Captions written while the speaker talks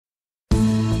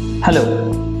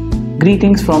Hello,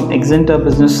 greetings from Axanta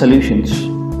Business Solutions.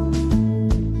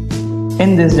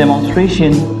 In this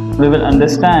demonstration, we will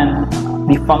understand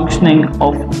the functioning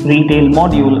of retail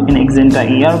module in Axanta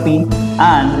ERP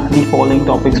and the following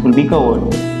topics will be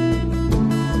covered.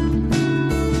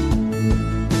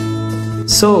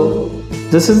 So,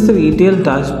 this is the retail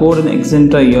dashboard in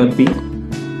Axanta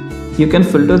ERP. You can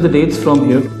filter the dates from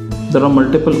here. There are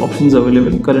multiple options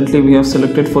available. Currently, we have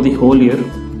selected for the whole year.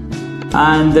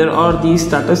 And there are these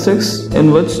statistics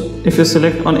in which if you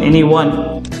select on any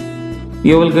one,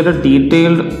 you will get a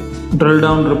detailed drill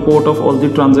down report of all the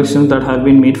transactions that have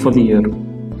been made for the year.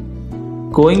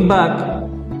 Going back,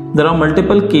 there are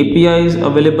multiple KPIs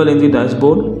available in the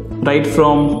dashboard, right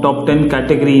from top 10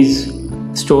 categories,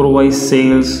 store-wise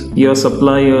sales, your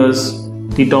suppliers,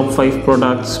 the top 5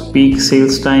 products, peak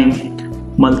sales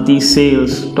time,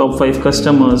 multi-sales, top 5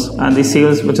 customers, and the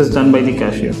sales which is done by the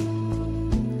cashier.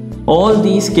 All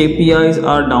these KPIs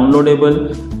are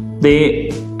downloadable.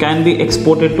 They can be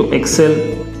exported to Excel.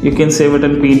 You can save it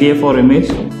in PDF or image.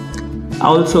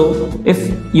 Also, if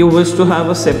you wish to have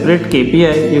a separate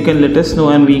KPI, you can let us know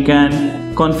and we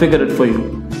can configure it for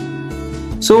you.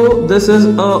 So this is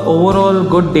a overall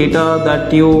good data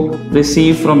that you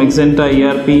receive from Axanta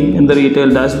ERP in the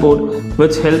retail dashboard,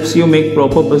 which helps you make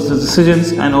proper business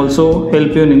decisions and also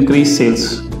help you in increase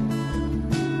sales.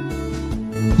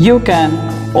 You can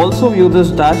also view this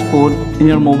dashboard in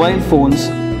your mobile phones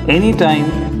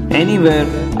anytime, anywhere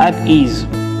at ease.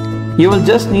 You will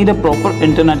just need a proper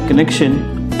internet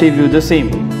connection to view the same.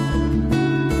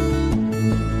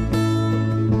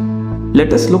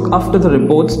 Let us look after the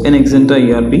reports in Axanta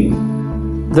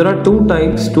ERP. There are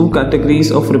two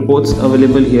categories of reports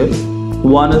available here.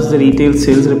 One is the retail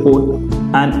sales report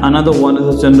and another one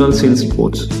is the general sales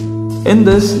reports. In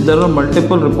this, there are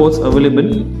multiple reports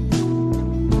available.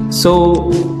 So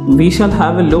we shall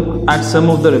have a look at some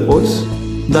of the reports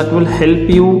that will help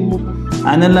you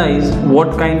analyze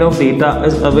what kind of data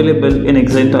is available in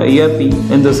Axanta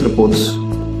ERP in these reports.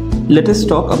 Let us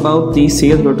talk about the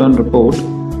sales return report.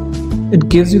 It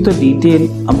gives you the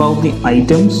detail about the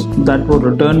items that were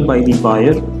returned by the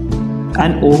buyer.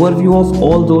 An overview of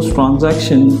all those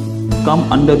transactions come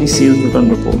under the sales return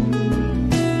report.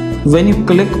 When you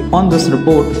click on this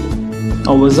report,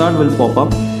 a wizard will pop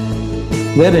up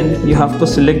wherein you have to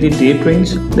select the date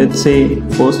range, let's say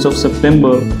 1st of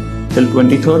September till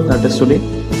 23rd, that is today.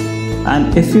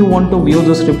 And if you want to view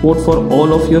this report for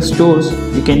all of your stores,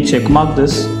 you can check mark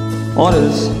this, or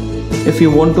else if you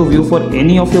want to view for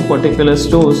any of your particular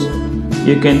stores,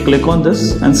 you can click on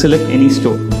this and select any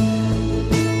store.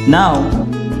 Now,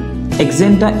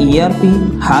 Axanta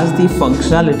ERP has the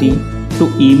functionality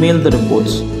to email the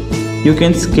reports. You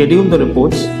can schedule the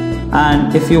reports,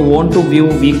 and if you want to view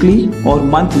weekly or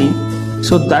monthly,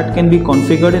 so that can be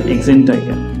configured in Axanta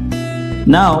ERP.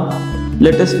 Now,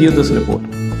 let us view this report.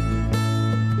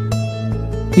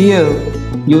 Here,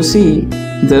 you see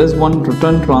there is one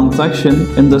return transaction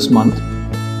in this month.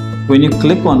 When you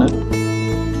click on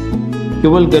it,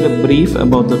 you will get a brief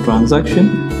about the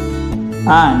transaction,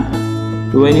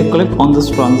 and when you click on this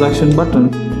transaction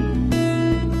button,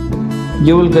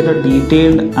 you will get a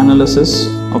detailed analysis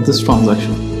of this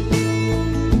transaction.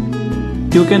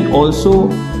 You can also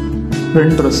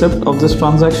print receipt of this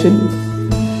transaction.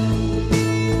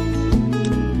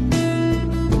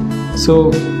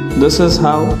 So this is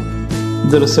how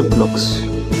the receipt looks.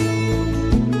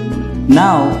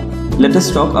 Now let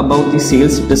us talk about the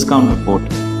sales discount report.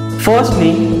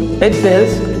 Firstly, it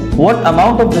tells what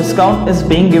amount of discount is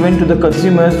being given to the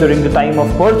consumers during the time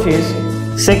of purchase.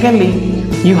 Secondly,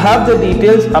 you have the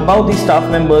details about the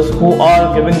staff members who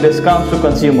are giving discounts to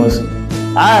consumers.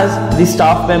 As the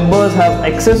staff members have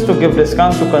access to give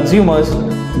discounts to consumers,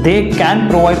 they can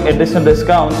provide additional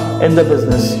discounts in the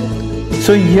business.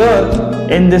 So here,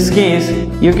 in this case,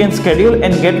 you can schedule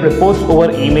and get reports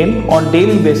over email on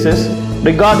daily basis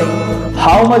regarding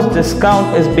how much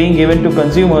discount is being given to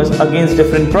consumers against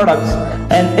different products,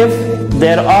 and if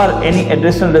there are any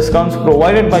additional discounts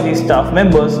provided by the staff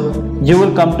members, you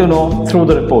will come to know through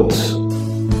the reports.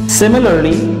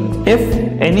 Similarly, if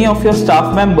any of your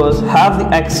staff members have the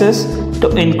access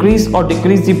to increase or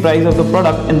decrease the price of the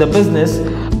product in the business,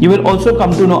 you will also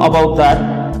come to know about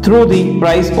that through the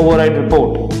price override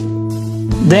report.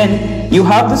 Then you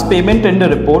have this payment tender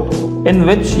report in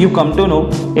which you come to know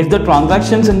if the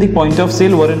transactions in the point of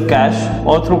sale were in cash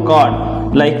or through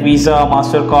card like Visa,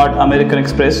 MasterCard, American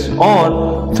Express,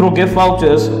 or through gift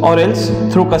vouchers, or else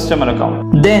through customer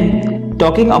account. Then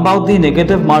talking about the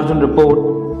negative margin report,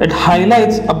 it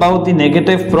highlights about the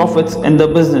negative profits in the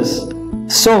business.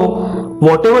 So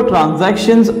whatever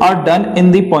transactions are done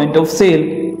in the point of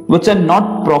sale which are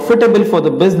not profitable for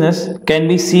the business can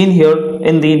be seen here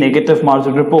in the negative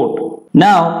margin report.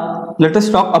 Now, let us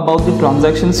talk about the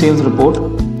transaction sales report.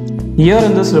 Here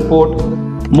in this report,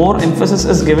 more emphasis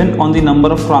is given on the number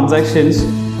of transactions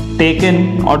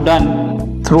taken or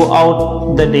done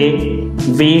throughout the day,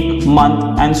 week,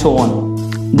 month, and so on.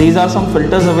 These are some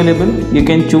filters available. You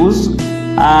can choose,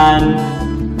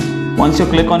 and once you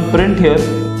click on print here,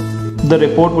 the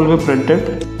report will be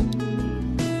printed.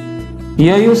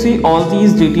 Here you see all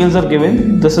these details are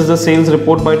given. This is the sales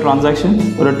report by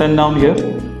transaction written down here.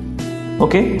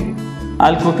 Okay,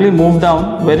 I'll quickly move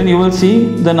down, wherein you will see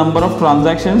the number of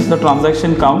transactions, the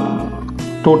transaction count,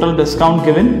 total discount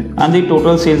given, and the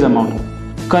total sales amount.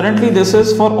 Currently this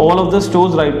is for all of the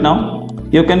stores right now.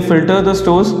 You can filter the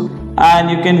stores and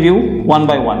you can view one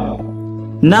by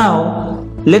one. Now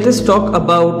let us talk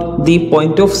about the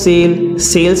point of sale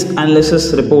sales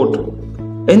analysis report.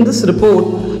 In this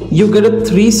report, you get a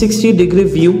 360-degree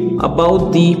view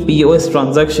about the POS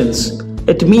transactions.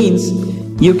 It means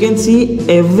you can see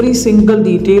every single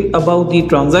detail about the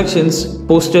transactions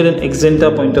posted in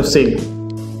Axanta point of sale.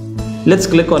 Let's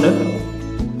click on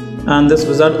it and this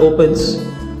wizard opens.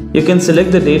 You can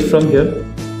select the date from here.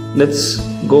 Let's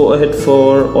go ahead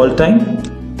for all time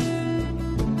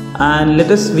and let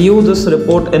us view this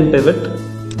report in Pivot.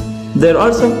 There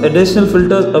are some additional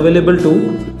filters available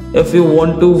too. If you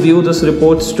want to view this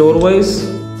report store wise,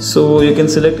 so you can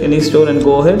select any store and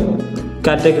go ahead.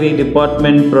 Category,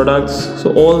 department, products,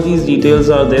 so all these details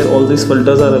are there, all these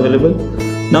filters are available.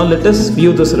 Now let us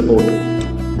view this report.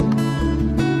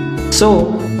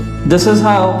 So this is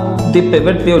how the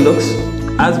pivot view looks.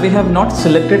 As we have not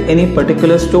selected any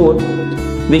particular store,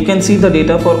 we can see the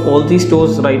data for all these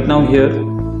stores right now here,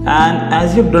 and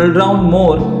as you drill down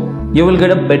more, you will get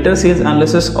a better sales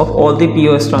analysis of all the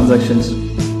POS transactions.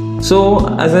 So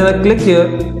as I click here,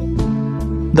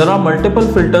 there are multiple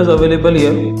filters available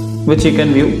here which you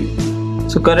can view.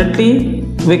 So currently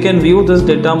we can view this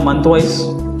data month wise.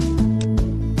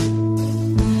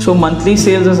 So monthly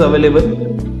sales is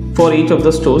available for each of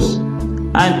the stores,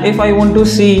 and if I want to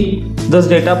see this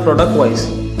data product wise,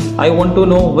 I want to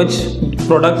know which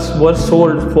products were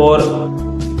sold for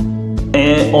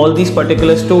all these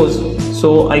particular stores.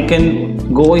 So I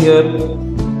can go here,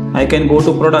 I can go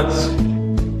to products,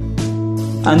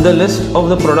 and the list of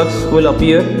the products will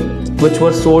appear which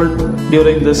were sold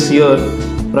during this year,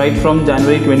 right from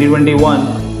January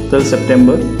 2021 till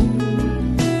September.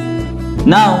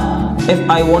 Now if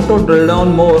I want to drill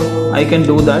down more, I can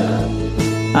do that,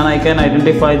 and I can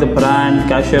identify the brand,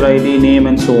 cashier ID, name,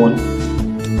 and so on.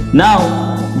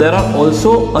 Now there are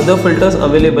also other filters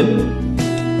available.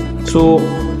 So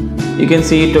you can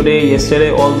see today, yesterday,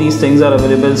 all these things are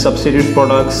available. Substitute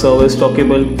products, service,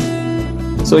 stockable.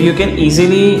 So you can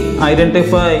easily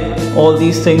identify all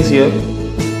these things here.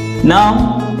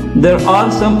 Now there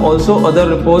are some also other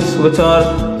reports which are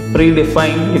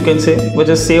predefined, you can say, which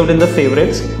is saved in the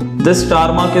favorites. This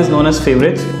star mark is known as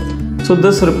favorites. So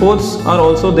these reports are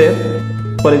also there.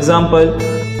 For example,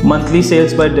 monthly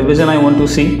sales by division I want to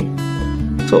see.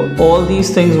 So all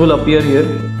these things will appear here,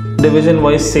 division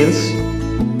wise sales.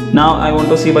 Now I want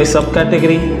to see by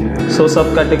subcategory, so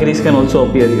subcategories can also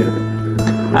appear here.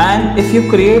 And if you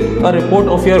create a report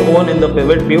of your own in the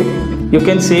pivot view, you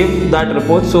can save that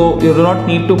report, so you do not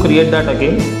need to create that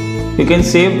again. You can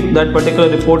save that particular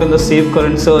report in the save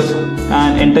current search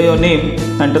and enter your name,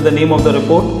 enter the name of the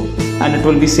report, and it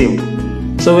will be saved.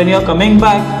 So when you are coming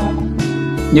back,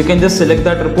 you can just select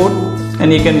that report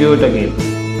and you can view it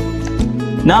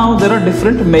again. Now there are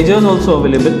different measures also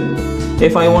available.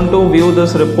 If I want to view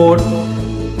this report,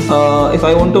 if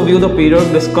I want to view the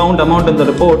period discount amount in the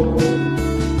report,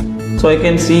 so I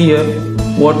can see here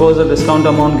what was the discount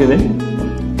amount given.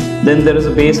 Then there is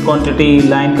a base quantity,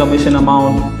 line commission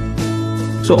amount.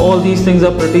 So all these things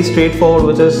are pretty straightforward,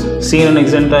 which is seen in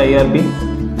Axanta ERP.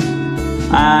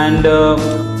 And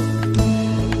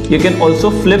you can also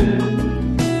flip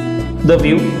the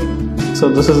view. So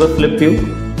this is the flip view,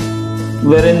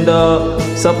 wherein the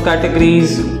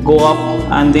subcategories go up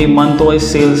and the month-wise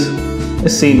sales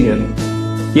is seen here.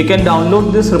 You can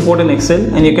download this report in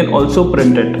Excel and you can also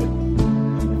print it.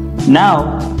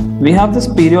 Now we have this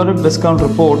periodic discount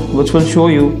report which will show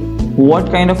you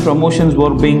what kind of promotions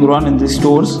were being run in the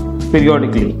stores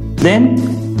periodically. Then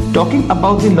talking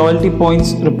about the loyalty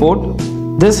points report,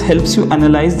 this helps you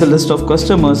analyze the list of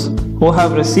customers who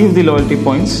have received the loyalty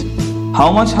points,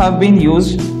 how much have been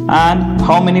used, and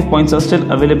how many points are still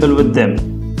available with them.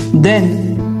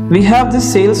 Then we have the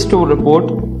sales store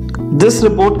report. This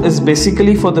report is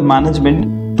basically for the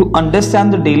management to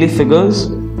understand the daily figures,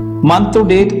 month to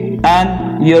date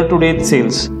and year to date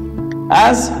sales.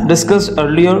 As discussed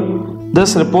earlier,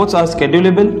 these reports are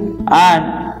schedulable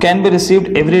and can be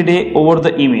received every day over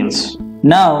the emails.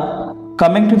 Now,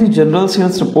 coming to the general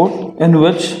sales report, in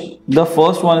which the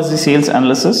first one is the sales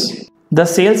analysis. The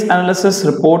sales analysis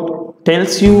report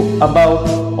tells you about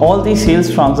all the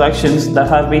sales transactions that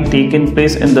have been taken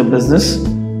place in the business,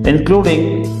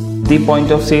 including the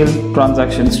point of sale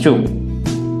transactions too.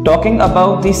 Talking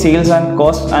about the sales and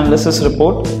cost analysis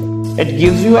report, it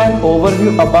gives you an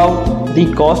overview about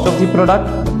the cost of the product,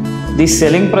 the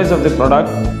selling price of the product,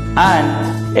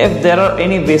 and if there are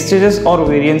any wastages or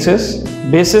variances,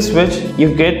 basis which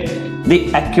you get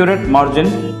the accurate margin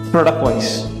product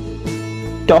wise.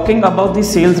 Talking about the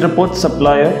sales report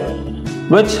supplier,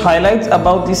 which highlights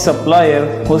about the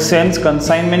supplier who sends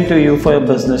consignment to you for your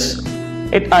business.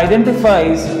 It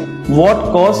identifies what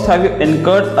cost have you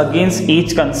incurred against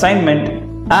each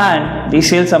consignment and the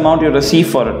sales amount you receive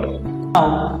for it.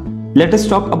 Now, let us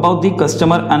talk about the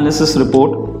customer analysis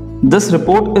report. This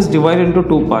report is divided into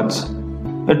two parts.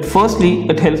 Firstly,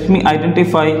 it helps me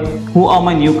identify who are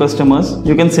my new customers.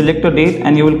 You can select a date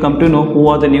and you will come to know who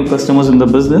are the new customers in the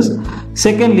business.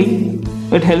 Secondly,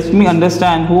 it helps me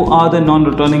understand who are the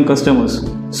non-returning customers.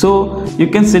 So you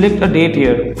can select a date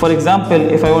here. For example,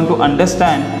 if I want to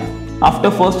understand after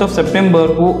 1st of September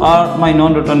who are my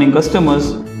non-returning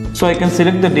customers, so I can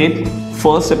select the date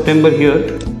 1st September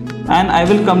here, and I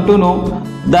will come to know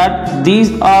that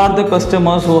these are the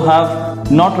customers who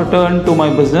have not returned to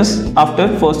my business after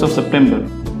 1st of September.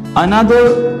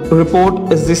 Another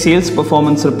report is the sales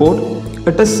performance report.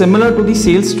 It is similar to the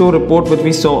sales store report which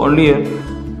we saw earlier.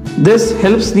 This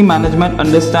helps the management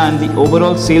understand the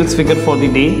overall sales figure for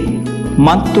the day,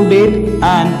 month to date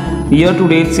and year to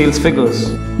date sales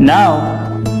figures.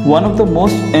 Now, one of the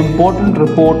most important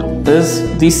report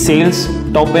is the sales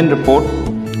top end report,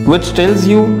 which tells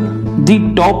you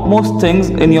the topmost things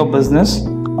in your business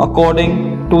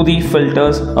according to the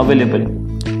filters available.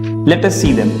 Let us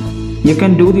see them. You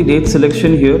can do the date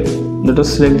selection here. Let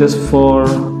us select this for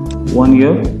 1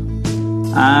 year,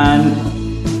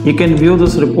 and you can view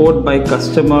this report by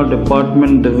customer,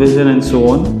 department, division and so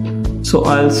on. So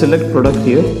I'll select product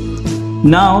here.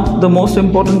 Now the most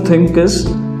important thing is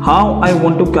how I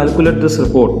want to calculate this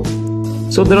report.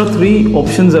 So there are three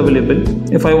options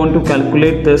available. If I want to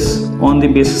calculate this on the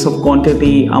basis of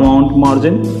quantity, amount,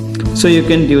 margin, so you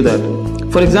can do that.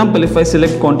 For example, if I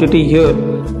select quantity here,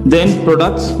 then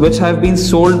products which have been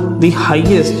sold the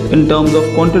highest in terms of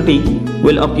quantity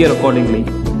will appear accordingly.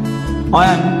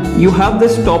 And you have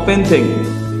this top end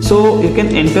thing, so you can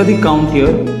enter the count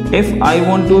here. If I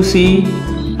want to see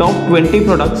top 20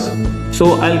 products,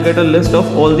 so I'll get a list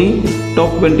of all the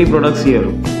top 20 products here.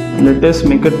 Let us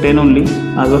make it 10 only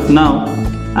as of now,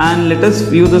 and let us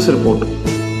view this report.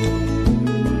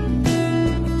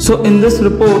 So in this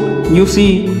report, you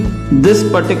see this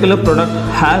particular product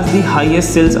has the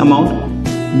highest sales amount,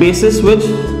 basis which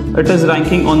it is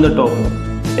ranking on the top.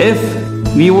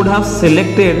 If we would have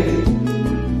selected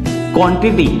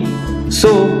quantity,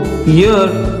 so here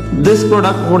this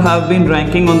product would have been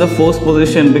ranking on the first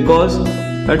position because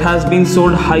it has been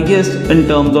sold highest in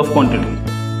terms of quantity.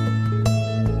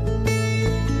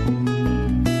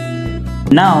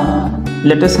 Now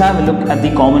let us have a look at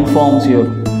the common forms here.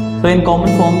 So in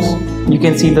common forms, you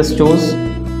can see the stores,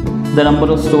 the number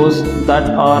of stores that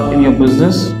are in your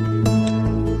business,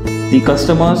 the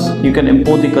customers. You can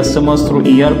import the customers through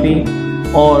ERP,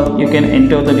 or you can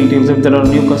enter the details. If there are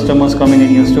new customers coming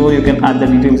in your store, you can add the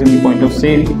details in the point of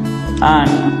sale,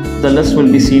 and the list will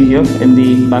be seen here in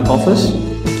the back office.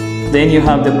 Then you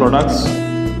have the products.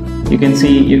 You can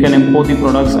see you can import the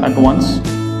products at once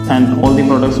and all the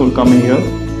products will come in here.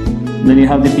 Then you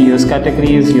have the POS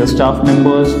categories, your staff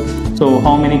members, so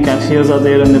how many cashiers are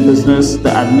there in the business, the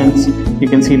admins, you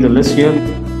can see the list here.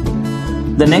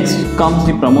 The next comes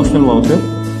the promotional voucher.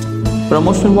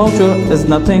 Promotional voucher is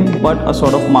nothing but a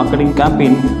sort of marketing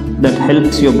campaign that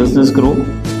helps your business grow.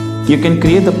 You can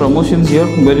create the promotions here,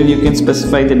 wherein you can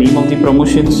specify the name of the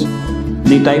promotions,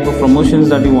 the type of promotions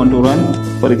that you want to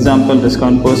run, for example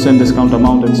discount percent, discount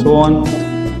amount and so on.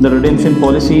 The redemption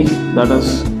policy, that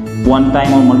is one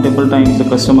time or multiple times the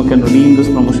customer can redeem this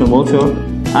promotional voucher,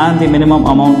 and the minimum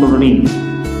amount to redeem.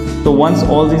 So once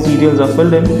all these details are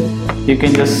filled in, you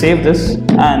can just save this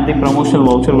and the promotional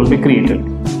voucher will be created.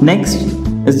 Next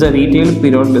is the retail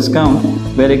period discount,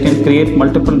 where you can create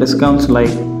multiple discounts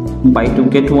like buy to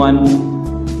get one,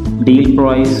 deal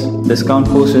price, discount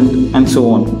percent and so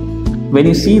on. When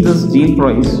you see this deal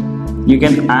price, you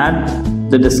can add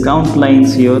the discount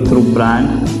lines here through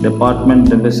brand, department,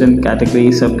 division, category,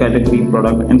 subcategory,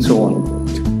 product and so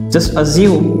on. Just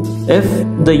assume if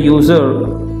the user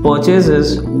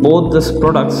purchases both these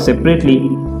products separately,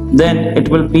 then it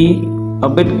will be a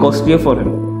bit costlier for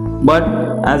him. But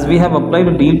as we have applied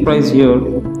a deal price here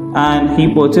and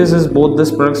he purchases both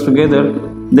these products together,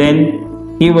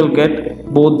 then he will get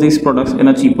both these products in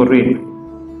a cheaper rate.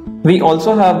 We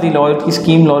also have the loyalty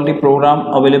scheme loyalty program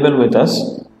available with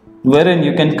us, wherein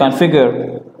you can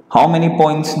configure how many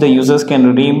points the users can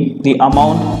redeem, the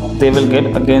amount they will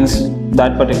get against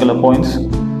that particular points,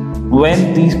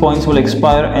 when these points will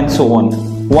expire, and so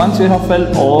on. Once you have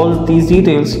filled all these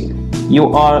details, you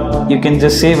can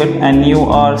just save it and you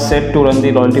are set to run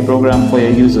the loyalty program for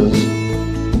your users.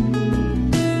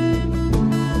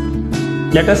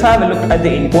 Let us have a look at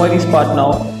the inquiries part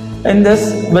now. In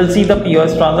this, we'll see the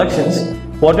POS transactions.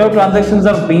 Whatever transactions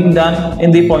are being done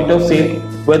in the point of sale,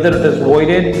 whether it is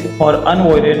voided or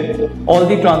unvoided, all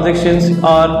the transactions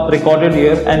are recorded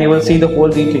here and you will see the whole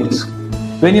details.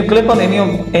 When you click on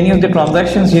any of the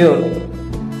transactions here,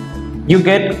 you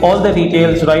get all the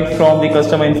details right from the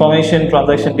customer information,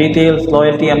 transaction details,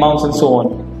 loyalty amounts, and so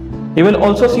on. You will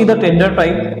also see the tender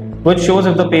type, which shows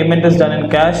if the payment is done in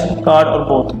cash, card, or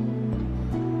both.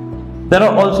 There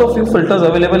are also a few filters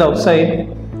available outside.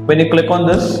 When you click on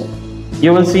this,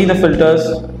 you will see the filters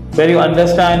where you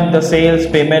understand the sales,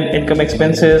 payment, income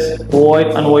expenses, void,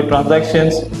 unvoid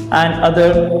transactions, and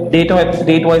other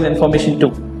date-wise information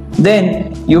too.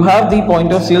 Then you have the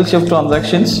point of sale shift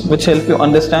transactions, which help you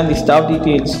understand the staff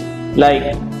details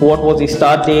like what was the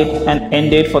start date and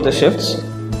end date for the shifts,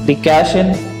 the cash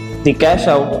in, the cash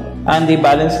out, and the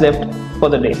balance left for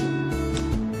the day.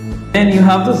 Then you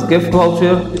have this gift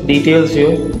voucher details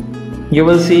here. You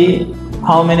will see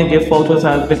how many gift vouchers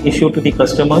have been issued to the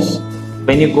customers.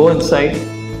 When you go inside,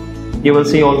 you will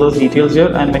see all those details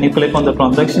here, and when you click on the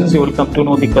transactions, you will come to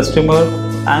know the customer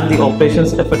and the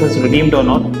operations if it is redeemed or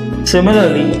not.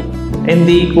 Similarly, in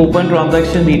the coupon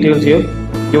transaction details here,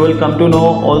 you will come to know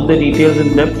all the details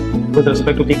in depth with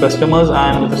respect to the customers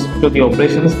and with respect to the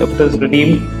operations if it is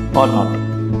redeemed or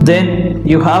not. Then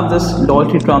you have this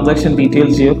loyalty transaction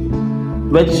details here,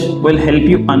 which will help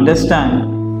you understand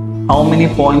how many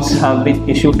points have been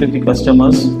issued to the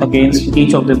customers against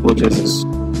each of their purchases.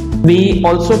 We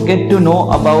also get to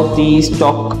know about the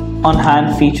stock on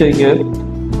hand feature here.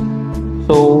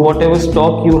 So whatever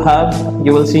stock you have,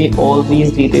 you will see all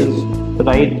these details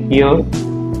right here.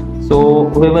 So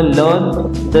we will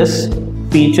learn this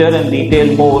feature in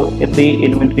detail more in the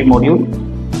inventory module.